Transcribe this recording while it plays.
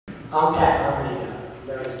I'm Pat Carmody,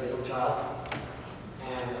 Larry's middle child,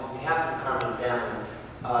 and on behalf of the Carmody family,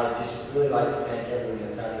 I'd just really like to thank everyone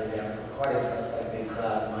that's out here today. I'm quite impressed by the big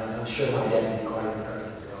crowd. I'm sure my dad would be quite impressed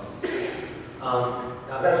as well.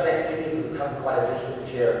 Now I've got to thank a few people who've come quite a distance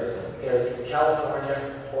here. There's California,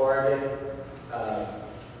 Oregon,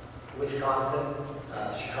 Wisconsin,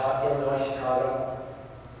 Illinois, Chicago,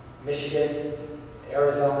 Michigan,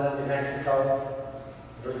 Arizona, New Mexico,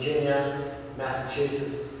 Virginia,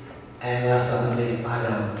 Massachusetts, and last but not least,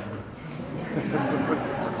 Idaho.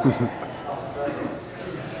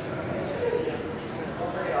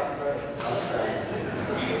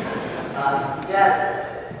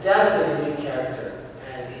 Dad was a unique character,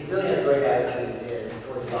 and he really had a great attitude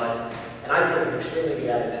towards life, and I think an extremely good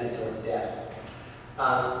attitude towards death.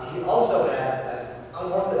 He also had an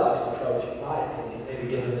unorthodox approach, in my opinion, maybe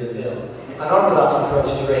different than Bill's, unorthodox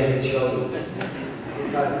approach to raising children,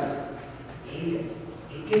 because he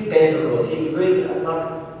did bend the rules. He agreed a lot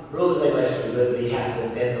of rules and regulations were good, but he had to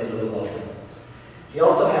bend those rules often. He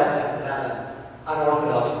also had an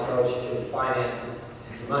unorthodox approach to finances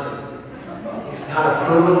and to money. He was kind of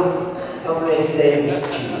frugal. Some may say he was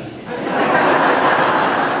cheap.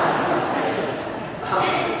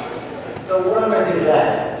 So what I'm going to do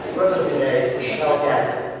today is just tell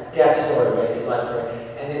Dad's story, basically, life story,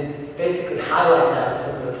 and then basically highlight that with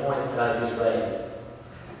some of the points that I just raised.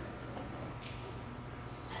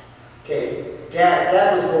 Okay,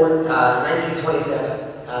 Dad was born in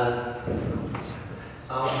 1927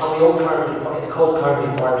 on the old Carmody farm, in the cold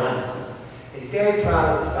Carmody farmhouse. He's very proud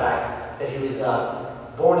of the fact that he was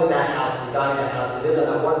born in that house and died in that house. He lived on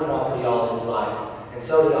that one property all his life. And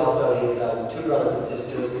so did also his two brothers and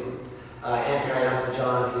sisters, Aunt Mary and Uncle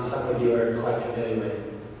John, who some of you are quite familiar with.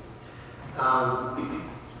 Now,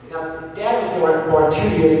 Dad was born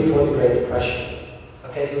 2 years before the Great Depression.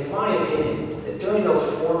 Okay, so it's my opinion that during those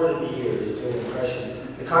formative years, during the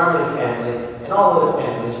Depression, the Carmody family and all other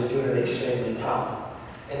families were doing it extremely tough.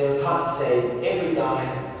 And they were taught to save every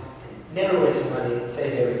dime, never waste money, and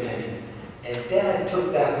save every penny. And Dad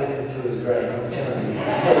took that with him to his grave, I'm telling you. He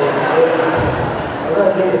saved every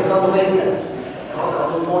penny. It's unbelievable.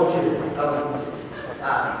 There's more to this.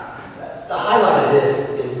 The highlight of this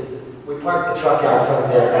is we parked the truck out front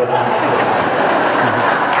there.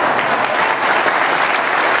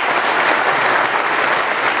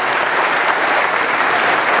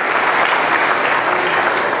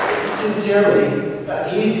 Sincerely,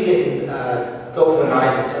 he used to go for a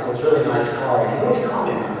night in someone's really nice car, and he'd always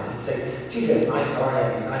comment on it. He'd say, geez, you have a nice car, you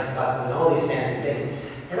have nice buttons, and all these fancy things.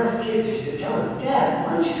 And us kids used to tell him, Dad,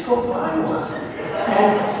 why don't you just go buy one?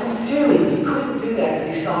 And sincerely, he couldn't do that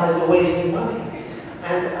because he saw it as a waste of money.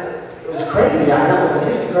 And it was crazy, I know, but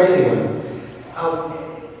here's the crazy one.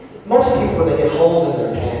 Most people, when they get holes in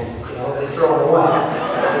their pants, they throw them away.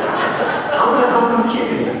 I'm not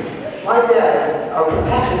kidding you. My dad, or put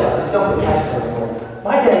patches on it, don't put patches on it anymore.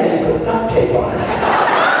 My dad used to put duct tape on it.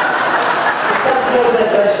 That's no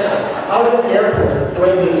exaggeration. I was at the airport,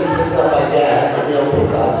 waiting to be picked up by Dad at the old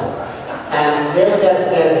pickup. And there's Dad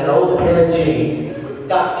standing in an old pair of jeans with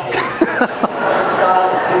duct tape.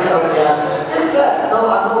 Inside, 600 gallons. That's that. No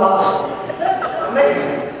loss.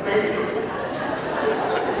 Amazing. Amazing.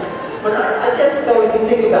 But I guess, though, if you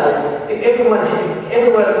think about it, if everyone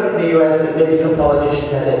in the U.S. and maybe some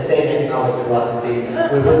politicians had that same economic philosophy,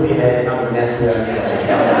 we wouldn't be in an economic mess we are today.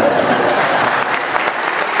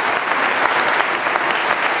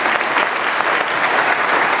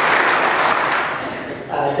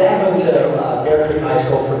 Dad went to Bear Creek High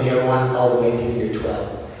School from year 1 all the way through year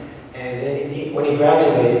 12. And then when he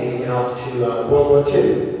graduated, he went off to World War II.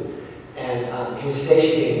 And he was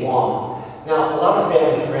stationed in Guam. Now, a lot of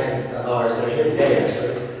family friends of ours that are here today,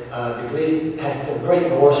 actually, the Gleason had some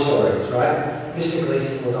great war stories, right? Mr.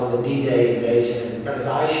 Gleason was on the D-Day invasion and got his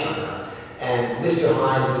eyes shot out. And Mr.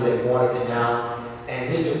 Hines was at Guadalcanal. And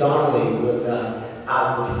Mr. Donnelly was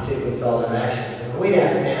out in the Pacific with all them actions. And we'd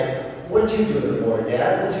ask Dad, what did you do in the war,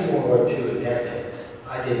 Dad? What did you do in World War II? And Dad said,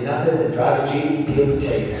 I did nothing but drive a Jeep and peel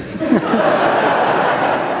potatoes. He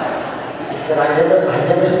said, I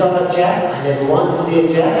never saw a Jack. I never wanted to see a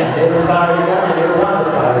Jack. I never fired a gun. I never wanted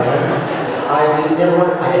to fire a gun. I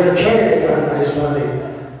never carried a gun. I just wanted to,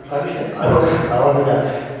 like I said, I wanted to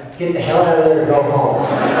get the hell out of there and go home.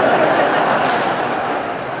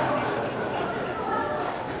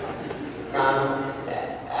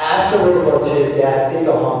 After World War II, Dad did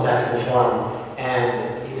go home back to the farm,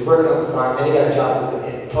 and he was working on the farm. Then he got a job at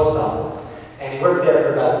the post office, and he worked there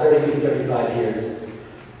for about 30 to 35 years.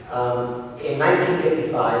 In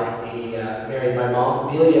 1955, he married my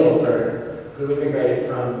mom, Delia Oberg, who immigrated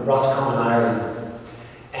from Roscommon, Ireland.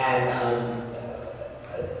 And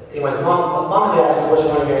anyways, mom and dad,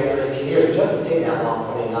 unfortunately, married for 18 years, which doesn't seem that long,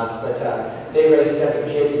 funny enough, but they raised 7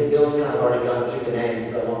 kids, and Bill's kind of already gone through the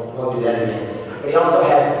names, so I won't do that again. But he also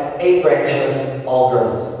had 8 grandchildren, all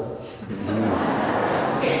girls.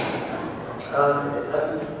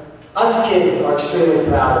 Us kids are extremely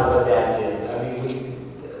proud of what Dad did. I mean,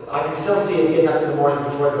 I can still see him getting up in the mornings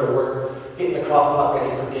before I go to work, getting the crock pot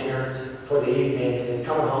ready for dinner, for the evenings, and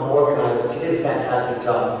coming home organized us. He did a fantastic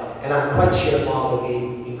job, and I'm quite sure Mom would be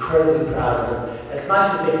incredibly proud of him. It's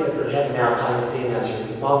nice to think that they're heading out trying to see him that year,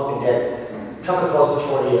 because Mom's been dead, coming close to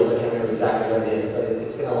 40 years. I can't remember exactly what it is, but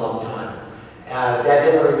it's been a long time.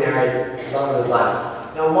 Dad never remarried, love of his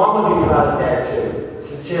life. Now, Mom would be proud of Dad too,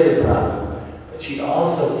 sincerely proud of him, but she'd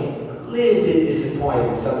also be a little bit disappointed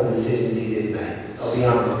in some of the decisions he did make. I'll be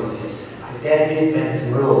honest with you, because Dad did bend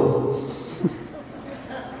some rules.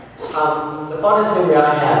 The funnest memory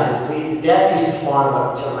I have is Dad used to farm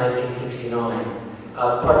up until 1969,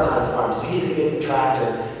 part-time farm. So he used to get the tractor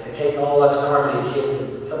and take all us Carmody kids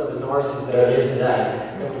and some of the Norses that are here today,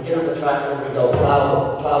 and we'd get on the tractor and we'd go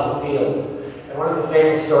plow the fields. And one of the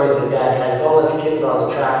famous stories that Dad had is all us kids were on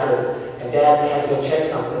the tractor, and Dad had to go check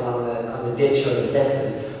something on the ditch or the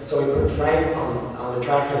fences. So we put Frank on the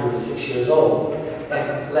tractor, who was 6 years old,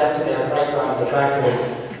 and left him there. Frank riding the tractor.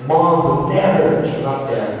 Mom, who never came up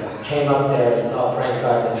there and saw Frank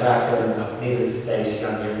drive the tractor, and needless to say, she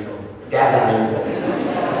got an earful. Dad got an earful.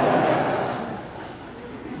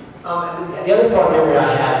 The other fond memory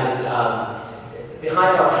I have is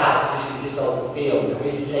behind our house, we used to just open fields, and we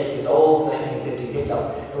used to take this old 1950 pickup,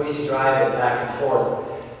 and we used to drive it back and forth.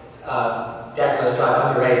 Dad let us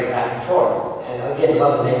drive underage back and forth. And again, a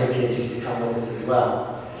lot of the neighbor kids used to come with us as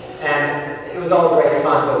well. And it was all great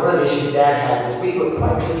fun, but one of the issues Dad had was we were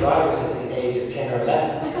quite good drivers at the age of 10 or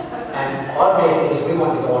 11. And our main thing is we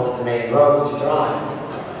wanted to go onto the main roads to drive.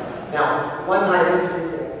 Now, one night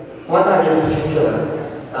in particular,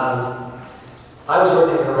 I was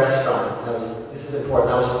working in a restaurant, and this is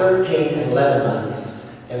important, I was 13 and 11 months,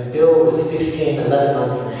 and Bill was 15 and 11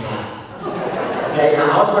 months and a half. Okay, now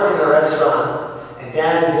I was working in a restaurant, and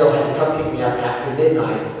Dad and Bill had to come pick me up after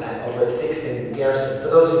midnight over at 6th and Garrison. For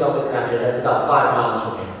those who don't live around here, that's about 5 miles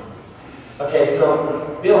from here. Okay,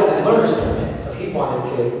 so Bill had his learner's permit, so he wanted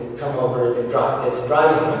to come over and get some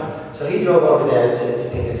driving time. So he drove over there to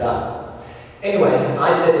pick us up. Anyways,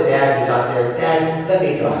 I said to Dad when he got there, Dad, let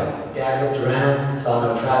me drive. Dad looked around, saw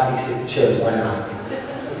no traffic, he said, sure, why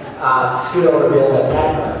not? Scoot over Bill, let Dad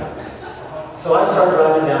drive. So I started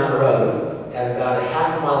driving down the road, and about a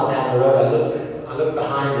half a mile down the road, I looked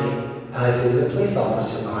behind me, and I said, there's a police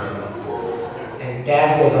officer behind me. And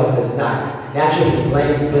Dad goes off his nut. Naturally, he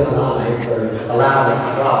blames Bill and I for allowing us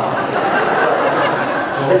to drive.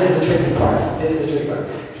 Now this is the tricky part.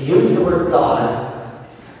 He used the word God,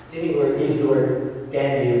 then he used the word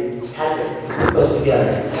damn you, Patrick, put those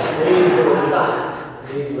together. Then he used the word son,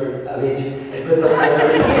 then he used the word Eulogy, and put those together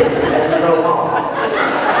as we drove home.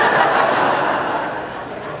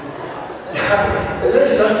 It's very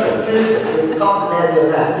stressful, seriously, with the cop and Dad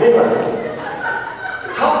doing that. Anyway,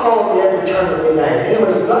 the cop followed me every turn that we made.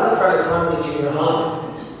 Anyways, we got in front of Carmody Junior High,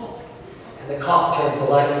 and the cop turns the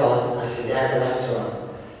lights on, and I said, Dad, the lights are on.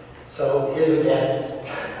 So here's what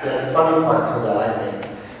Dad's funny part comes out, I think.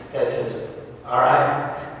 Dad says, all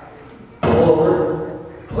right, pull over,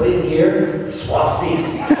 put it in here, and swap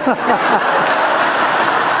seats.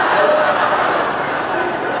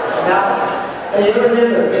 Now, you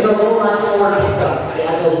remember, in those old 9-4 pickups, they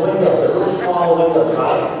had those windows, they're little small windows,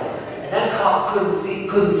 right? And that cop couldn't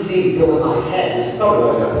see Bill and I's head. He was probably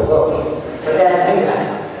going to pull over. But Dad knew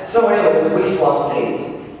that. So anyways, we swapped seats.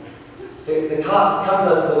 The cop comes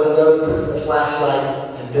up to the window, he puts the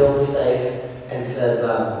flashlight in Bill's face, and says,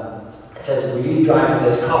 were you driving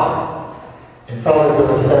this car? And followed Bill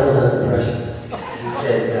with an impression. He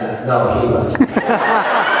said, no, he was.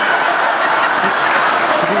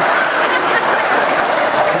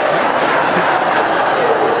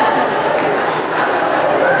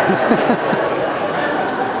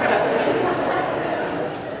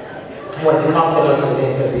 Anyways, the cop looks at me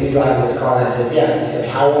and says, were you driving this car? And I said, yes. He said,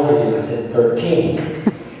 how old are you? I said, 13.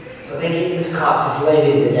 So then this cop just laid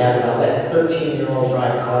into Dad about letting a 13-year-old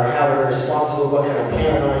drive a car. How irresponsible, what kind of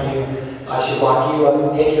parent are you? I should lock you up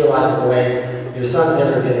and take your license away. Your son's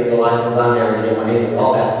never getting your license, I'm never going to get one either,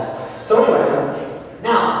 all that. So anyways,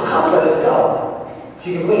 now, the cop let us go, if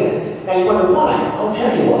you can believe it. Now you wonder why? I'll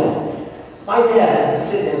tell you why. My dad was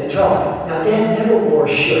sitting in the truck. Now, Dad never wore a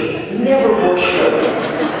shirt. He never wore a shirt.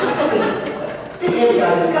 So I got this big heavy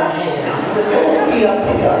guy that's got hanging out. This old beat-up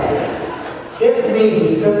pickup. There's me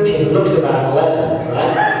who's 13, who looks about 11,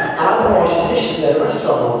 right? And I've been washing dishes at a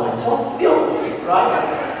restaurant all night, so I'm filthy, right?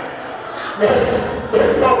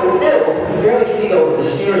 There's what we do. We can barely see over the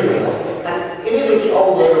steering wheel. And any of the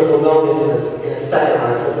old neighbors will know this in a second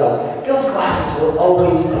when I put it up. Bill's glasses were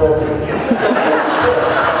always broken.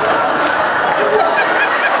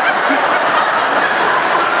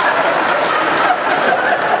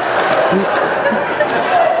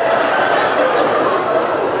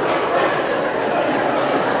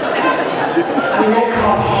 I mean, that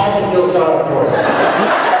cop had to feel sorry for us.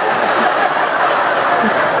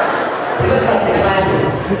 We look like the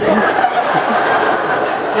Clampets.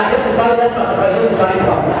 Now, here's the funny, that's not the funny, here's the funny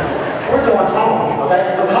part. We're going home, okay?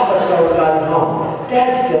 So Papa's going driving home.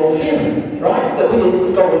 Dad's still fuming, right? That we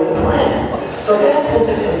didn't go with the plan. So Dad pulls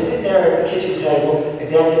in and he's sitting there at the kitchen table, and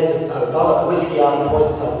Dad gets a bottle of whiskey out and pours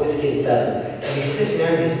himself whiskey and 7. And he's sitting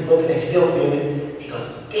there and he's looking and he's still fuming. He goes,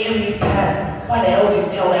 "Damn you, Pat. Why the hell did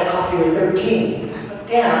you tell that cop you were 13?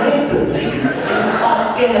 Dad, I ain't 13. He goes,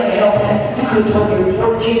 "Oh, damn it to hell, Pat. You could have told me you were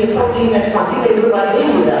 14 and 14 next month. You made me look like an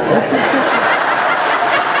idiot out there."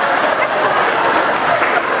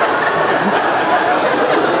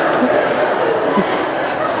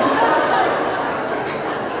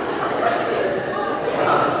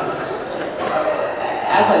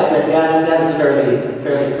 As I said, Dad was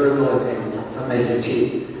fairly frugal and some may say cheap.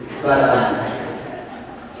 But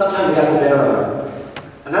sometimes it got the better of him.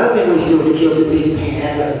 Another thing we used to do as kids, we used to paint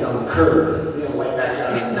addresses on the curbs. You know, way back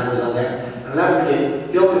down, the numbers on there. And I'll never forget,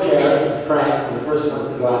 Phil Gutierrez and Frank were the first ones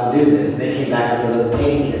to go out and do this. And they came back with their little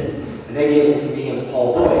painting kit. And they gave it to me and Paul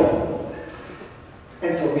Boyd.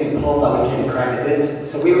 And so me and Paul thought we'd take a crack at this.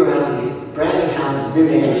 So we were around to these brand new houses, new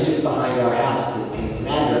neighbors just behind our house to paint some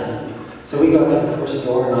addresses. So we go to the first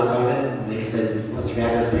door, knock on it, and they said, "What's your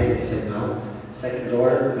address paint?" They said, "No." Second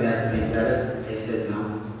door, we asked to paint the address. They said, "No."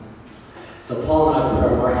 So Paul and I put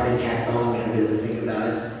our marketing hats on, we had a bit to think about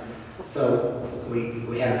it. So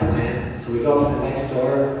we had a plan. So we go up to the next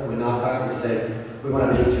door, we knock on it, we say, "We want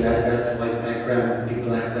to paint your address, white background, big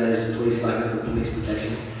black letters, police license for police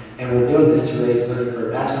protection. And we're doing this to raise money for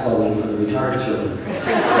a basketball league for the retarded children."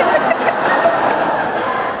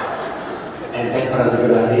 And they thought it was a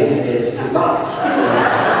good idea, so they gave us $2.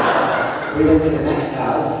 So we went to the next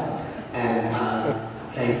house, and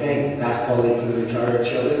same thing, basketball league for the retarded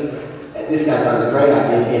children. And this guy thought it was a great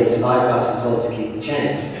idea, he gave us $5 and told us to keep the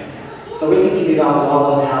change. So we continued on to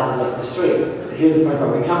all those houses up the street. But here's the point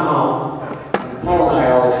where we come home, and Paul and I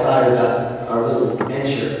are all excited about our little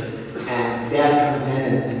venture. And Dad comes in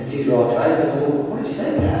and sees we're all excited, and says, "Well, what did you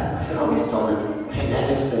say, Dad?" I said, "Oh, we told him to paint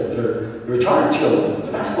addresses to the retarded children,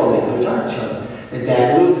 the basketball league for retarded children." And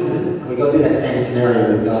Dad loses it. And we go through that same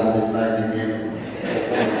scenario with God on this side and him.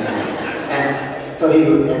 And so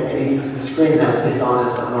he's screaming, "That was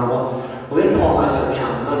dishonest, unhonorable." Well, then Paul and I started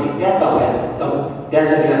counting money. Dad thought we had, Dad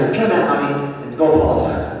said, "You're going to return that money and go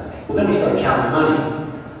apologize." Well, then we started counting money.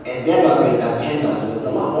 And Dad thought we had about $10. It was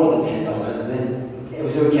a lot more than $10. And then it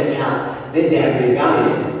was so we kept counting. Then Dad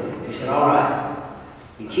reevaluated it. He said, "All right,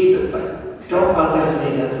 you keep it, but don't go out there and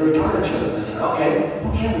say that for retarded children." I said, "Okay,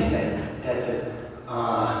 what can we say?" Dad said,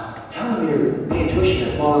 "Tell them you're paying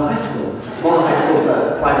tuition at Mullen High School." Mullen High School is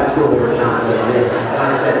a private school in our town. And I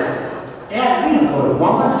said, "Dad, we don't go to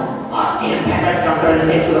Mullen." "Oh, damn, Pat, that's not going to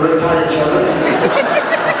say for the retarded children."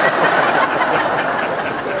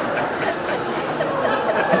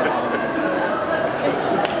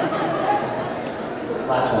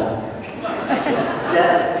 Last one.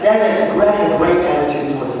 Dad had a great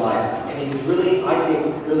attitude towards life. And he was really, I think,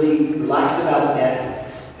 really relaxed about death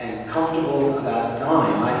and comfortable about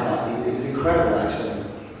dying, I thought. It was incredible, actually.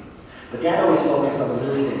 But Dad always focused on the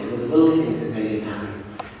little things, those little things that made him happy.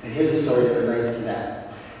 And here's a story that relates to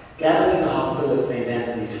that. Dad was in the hospital at St.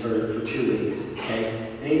 Anthony's for 2 weeks, okay?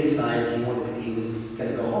 And he decided he was going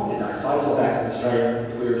to go home to die. So I flew back from Australia,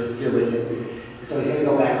 we were here with him. And so he's going to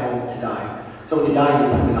go back home to die. So when he died, he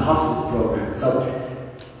put him in a hospice program. So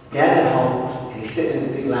Dad's at home, and he's sitting in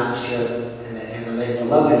his big lounge chair, and the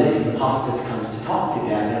lovely lady from hospice comes to talk to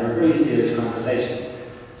Dad and have a really serious conversation.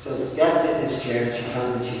 So Dad's sitting in his chair, and she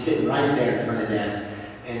comes and she's sitting right there in front of Dad,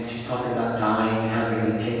 and she's talking about dying and how they're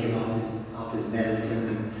going to take him off his medicine,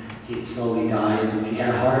 and he'd slowly die, and if he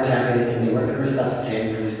had a heart attack or anything, they weren't going to resuscitate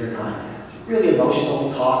him because they're dying. It's a really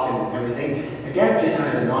emotional talk and everything, and Dad just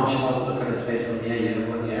kind of a nonchalant look on his face, going,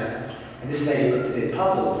 yeah. And this lady looked a bit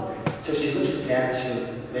puzzled. So she looks at Dad and she goes,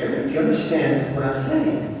 "Larry, do you understand what I'm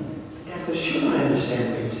saying?" Dad goes, "Sure, I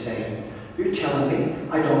understand what you're saying. You're telling me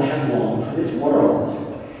I don't have long for this world."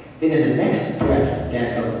 Then in the next breath,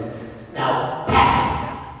 Dad goes, "Now,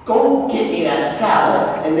 Pat, go get me that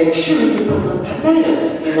salad and make sure you put some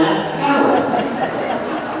tomatoes in that salad."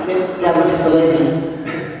 Then Dad looks at the lady,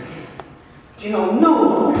 "Do you know, no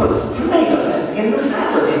one puts tomatoes in the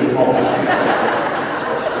salad anymore."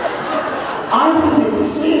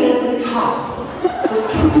 for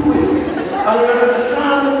 2 weeks. I ordered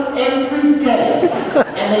salad every day,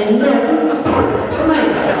 and they never put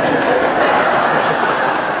tomatoes in it.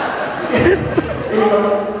 And he goes,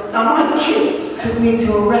 now my kids took me to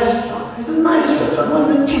a restaurant. It was a nice restaurant, it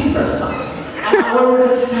wasn't a cheap restaurant. And I ordered a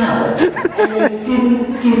salad, and they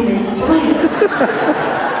didn't give me tomatoes.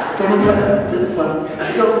 Then he goes, this is fun.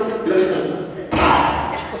 He looks at me,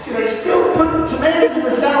 Pat, do they still put tomatoes in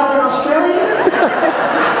the salad in Australia?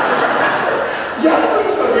 I said, yeah, I think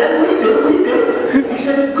so, Dad, we do. He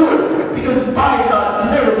said, good, because by God,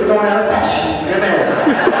 tomatoes are going out of fashion in America.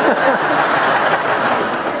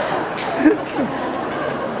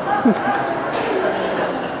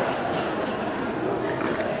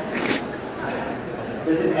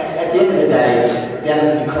 Listen, at the end of the day, Dad is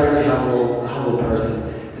an incredibly humble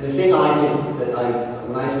person. And the thing I think that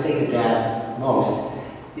when I think of Dad most,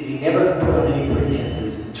 is he never put on any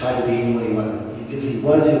pretenses and tried to be anyone he wasn't. He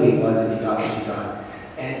was who he was and he got what he got.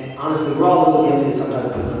 And honestly, we're all a little guilty sometimes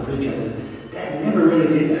putting on pretenses. Dad never really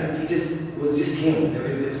did that. He was just him. It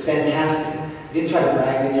was fantastic. He didn't try to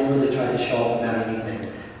brag, he never really tried to show off about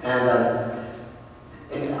anything. And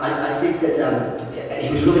I think that he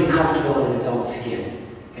was really comfortable in his own skin.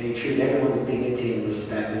 And he treated everyone with dignity and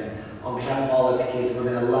respect. And on behalf of all his kids, we're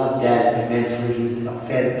going to love Dad immensely. He was a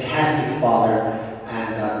fantastic father.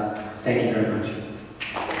 And thank you very much.